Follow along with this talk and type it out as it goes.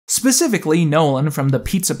Specifically, Nolan from the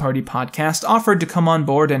Pizza Party podcast offered to come on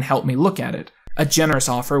board and help me look at it. A generous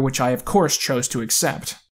offer which I of course chose to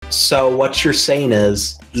accept. So what you're saying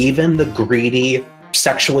is, even the greedy,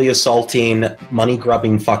 sexually assaulting,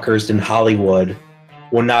 money-grubbing fuckers in Hollywood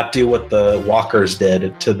will not do what the Walkers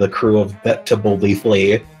did to the crew of To Boldly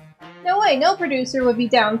Flee. No way, no producer would be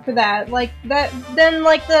down for that. Then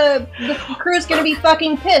the crew's gonna be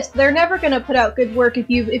fucking pissed. They're never gonna put out good work if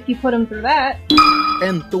you put them through that.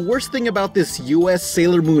 And the worst thing about this US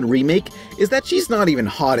Sailor Moon remake is that she's not even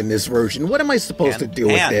hot in this version. What am I supposed to do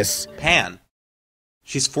with this? Pan.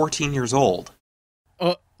 She's 14 years old.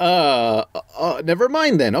 Never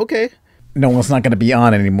mind then, okay. Nolan's not going to be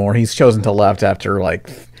on anymore. He's chosen to left after,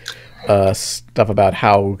 stuff about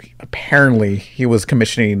how apparently he was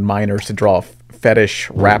commissioning minors to draw fetish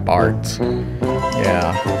rap art.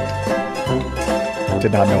 Yeah.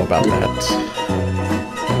 Did not know about that.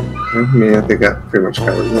 I mean, I think that pretty much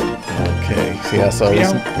covers it. Okay, so yeah, so...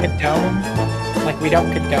 We don't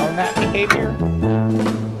condone that behavior.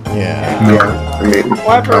 Yeah. Yeah, I mean...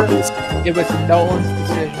 However, it was Nolan's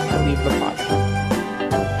decision to leave the podcast.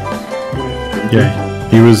 Yeah,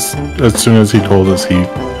 he was, as soon as he told us, he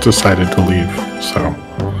decided to leave, so,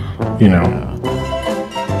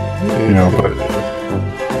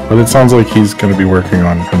 but it sounds like he's going to be working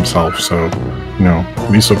on himself, so,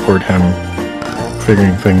 we support him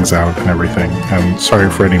figuring things out and everything, and sorry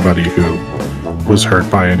for anybody who was hurt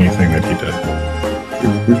by anything that he did.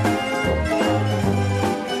 Mm-hmm.